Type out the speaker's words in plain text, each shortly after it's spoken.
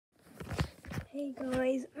Hey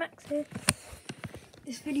guys, Max here.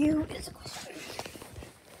 This video is a question.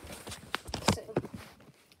 So,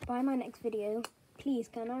 by my next video, please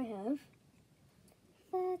can I have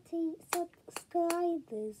 30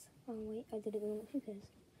 subscribers? Oh wait, I did it wrong. Who cares?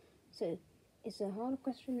 So, it's a hard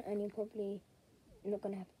question and you're probably not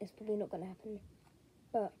gonna happen. It's probably not gonna happen,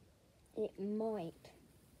 but it might.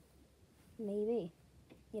 Maybe.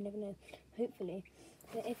 You never know. Hopefully.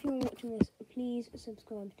 But if you're watching this, please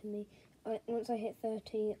subscribe to me. Once I hit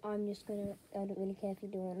 30, I'm just gonna, I don't really care if you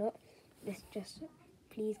do or not.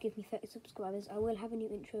 Please give me 30 subscribers. I will have a new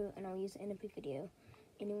intro and I'll use it in a big video.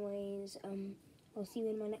 Anyways, I'll see you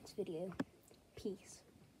in my next video. Peace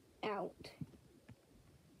out.